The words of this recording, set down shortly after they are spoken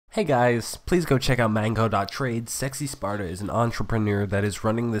Hey guys, please go check out mannco.trade. Sexy Sparta is an entrepreneur that is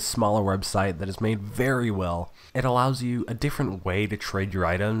running this smaller website that is made very well. It allows you a different way to trade your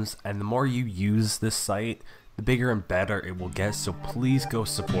items, and the more you use this site, the bigger and better it will get, so please go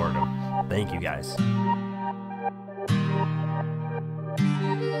support him. Thank you guys.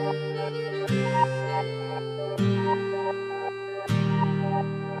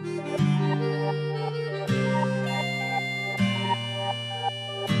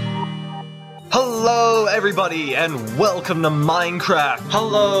 Hello everybody and welcome to Minecraft!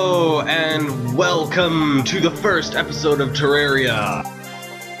 Hello and welcome to the first episode of Terraria!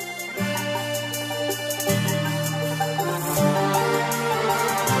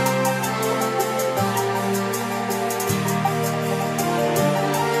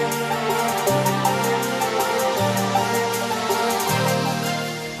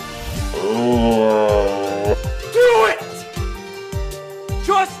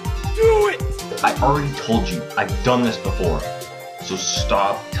 I already told you, I've done this before, so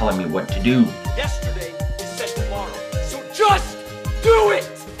stop telling me what to do. Yesterday is said tomorrow, so just do it!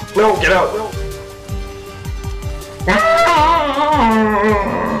 No, get out!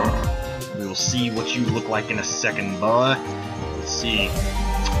 We'll see what you look like in a second, boy. Let's see.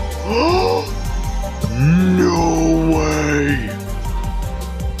 No way!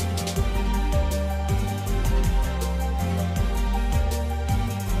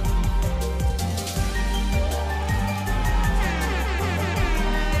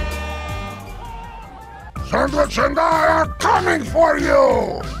 Sandwich and I are coming for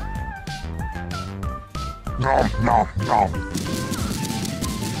you! Nom nom nom.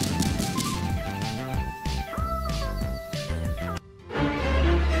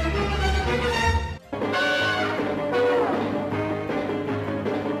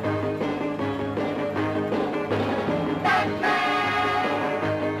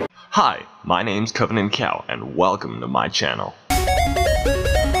 Hi, my name's Covenant Cow, and welcome to my channel.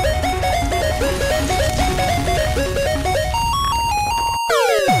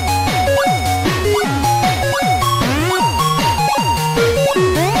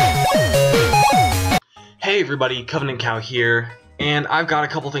 Hey everybody, Covenant Cow here, and I've got a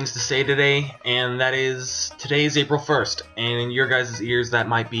couple things to say today, and that is, today is April 1st, and in your guys' ears that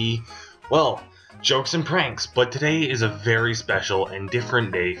might be, well, jokes and pranks, but today is a very special and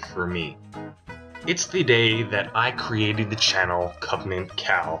different day for me. It's the day that I created the channel Covenant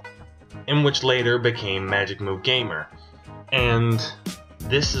Cow, in which later became Magic Move Gamer, and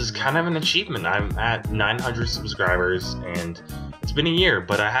this is kind of an achievement. I'm at 900 subscribers, and it's been a year,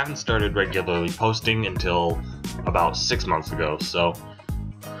 but I haven't started regularly posting until about 6 months ago, so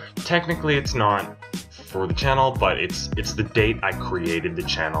technically it's not for the channel, but it's the date I created the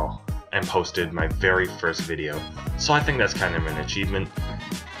channel and posted my very first video, so I think that's kind of an achievement.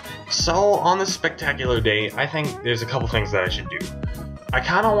 So on this spectacular day, I think there's a couple things that I should do. I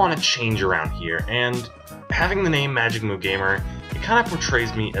kind of want to change around here, and having the name Magic Move Gamer, it kind of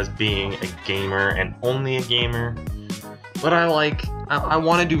portrays me as being a gamer and only a gamer. But I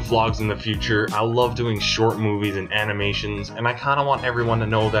want to do vlogs in the future. I love doing short movies and animations, and I kind of want everyone to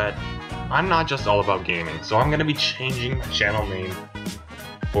know that I'm not just all about gaming. So I'm going to be changing my channel name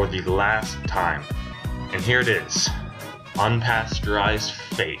for the last time. And here it is. Unpasteurized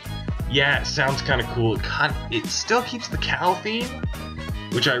Fate. Yeah, it sounds kind of cool. It still keeps the cow theme,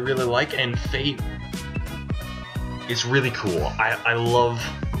 which I really like, and Fate is really cool. I love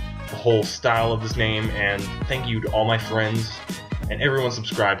the whole style of this name, and thank you to all my friends and everyone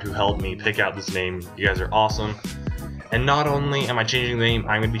subscribed who helped me pick out this name. You guys are awesome. And not only am I changing the name,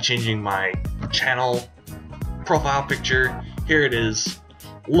 I'm going to be changing my channel profile picture. Here it is.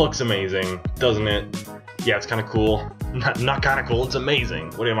 Looks amazing, doesn't it? Yeah, it's kind of cool. Not kind of cool, it's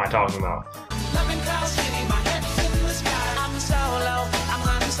amazing. What am I talking about?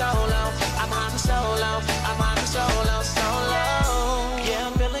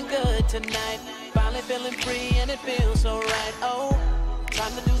 Tonight, finally feeling free and it feels so right. Oh,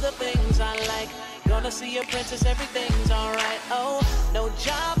 time to do the things I like. Gonna see a princess, everything's alright. Oh, no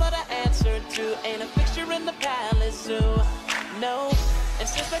job but I answer to. Ain't a fixture in the palace zoo. No, and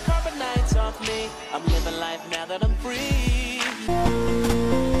since the carbonite's off me, I'm living life now that I'm free.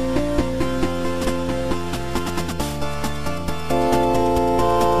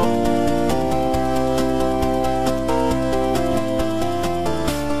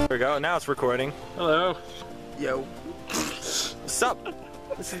 There we go, now it's recording. Hello. Yo. What's up?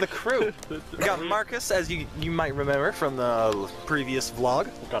 This is the crew. We got Marcus, as you might remember from the previous vlog.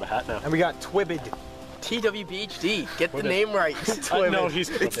 I've got a hat now. And we got Twibbid. TWBHD. Get the name right. I know he's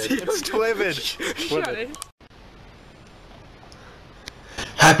It's Twibbid. Twibbid.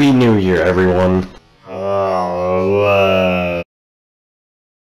 Happy New Year, everyone.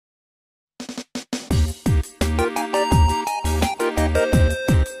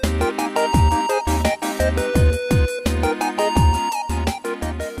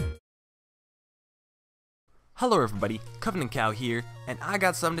 Hello everybody, Covenant Cow here, and I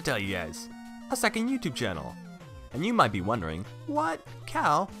got something to tell you guys. A second YouTube channel. And you might be wondering, what?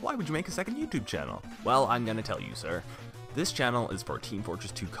 Cal, why would you make a second YouTube channel? Well, I'm gonna tell you, sir. This channel is for Team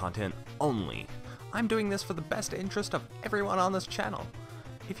Fortress 2 content only. I'm doing this for the best interest of everyone on this channel.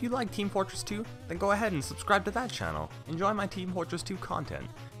 If you like Team Fortress 2, then go ahead and subscribe to that channel. Enjoy my Team Fortress 2 content.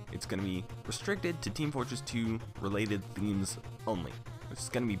 It's gonna be restricted to Team Fortress 2 related themes only, which is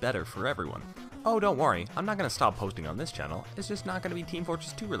gonna be better for everyone. Oh, don't worry, I'm not going to stop posting on this channel, it's just not going to be Team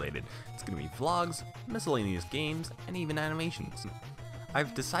Fortress 2 related. It's going to be vlogs, miscellaneous games, and even animations.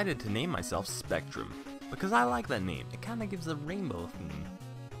 I've decided to name myself Spectrum, because I like that name, it kind of gives a rainbow theme.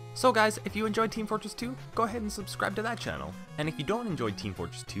 So guys, if you enjoyed Team Fortress 2, go ahead and subscribe to that channel. And if you don't enjoy Team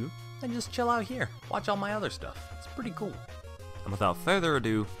Fortress 2, then just chill out here, watch all my other stuff, it's pretty cool. And without further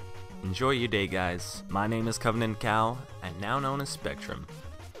ado, enjoy your day guys. My name is Covenant Cow, and now known as Spectrum.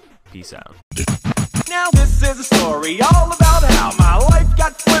 Peace out. Now this is a story all about how my life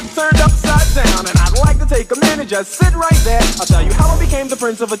got flipped, turned upside down. And I'd like to take a minute, just sit right there. I'll tell you how I became the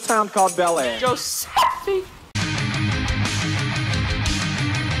prince of a town called Bel Air. Josephine.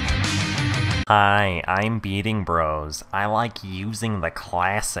 Hi, I'm Beating Bros. I like using the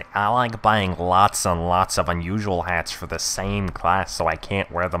classic. I like buying lots and lots of unusual hats for the same class so I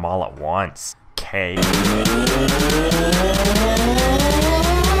can't wear them all at once. K.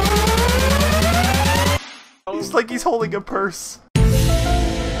 It's like he's holding a purse.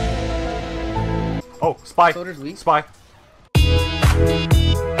 Oh, spy! Soldier's weak. Spy!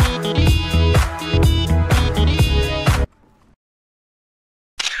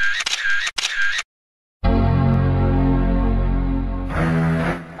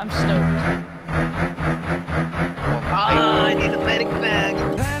 I'm stoked. I need a medic bag.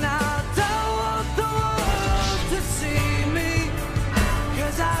 And I don't want the world to see me,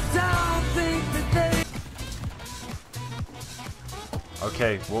 'cause I don't think that they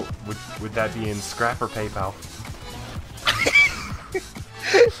Okay, well, would that be in scrap or PayPal?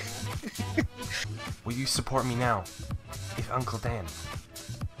 Will you support me now? If Uncle Dan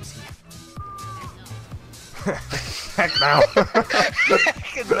is here. Heck no!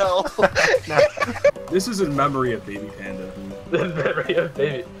 No. This is in memory of Baby Panda. In memory of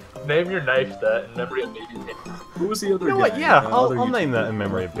baby. Name your knife that in memory of baby panda. Who was the other You know guy? what? Yeah, The I'll other name YouTuber. that in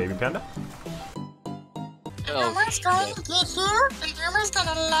memory of Baby Panda. Elmo's going to get you, and Elmo's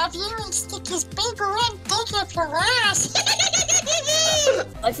gonna love you and stick his big red dick up your ass.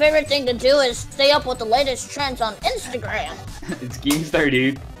 My favorite thing to do is stay up with the latest trends on Instagram. It's Geemstar,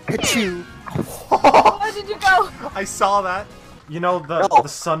 dude. Where did you go? I saw that. You know the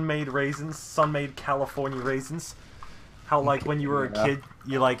sun-made raisins, sun-made California raisins. How like when you were a kid,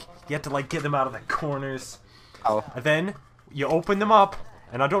 you had to like get them out of the corners. Oh. And then you open them up,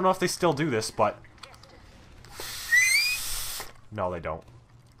 and I don't know if they still do this, but no, they don't.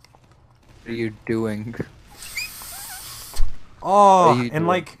 What are you doing? Oh, you and doing?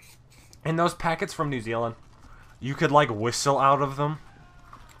 like in those packets from New Zealand, you could like whistle out of them.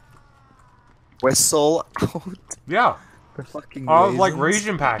 Whistle out? Yeah. The fucking Like raisins?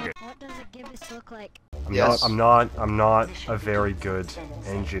 raisin packet. What does a gibbous look like? I'm not a very good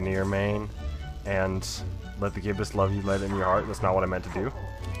engineer, man. And let the gibbous love you, let it in your heart. That's not what I meant to do.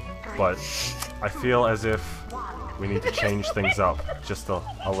 But I feel as if we need to change things up just a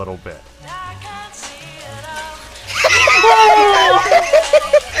little bit. I can't see it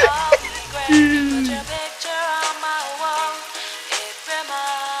all.